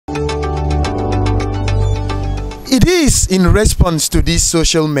It is in response to this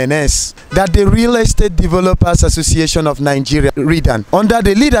social menace that the Real Estate Developers Association of Nigeria, REDAN, under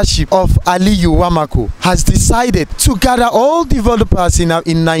the leadership of Aliyu Wamako, has decided to gather all developers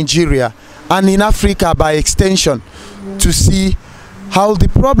in Nigeria and in Africa by extension to see how the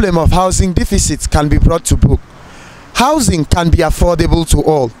problem of housing deficits can be brought to book. Housing can be affordable to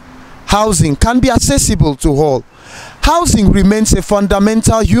all. Housing can be accessible to all. Housing remains a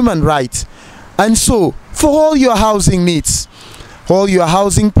fundamental human right. And so, for all your housing needs, all your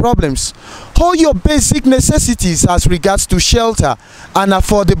housing problems, all your basic necessities as regards to shelter and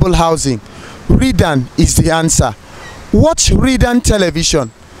affordable housing, REDAN is the answer. Watch REDAN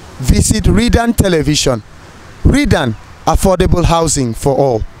television. Visit REDAN television. REDAN, affordable housing for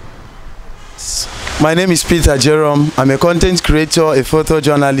all. My name is Peter Jerome. I'm a content creator, a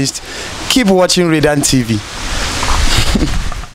photojournalist. Keep watching REDAN TV.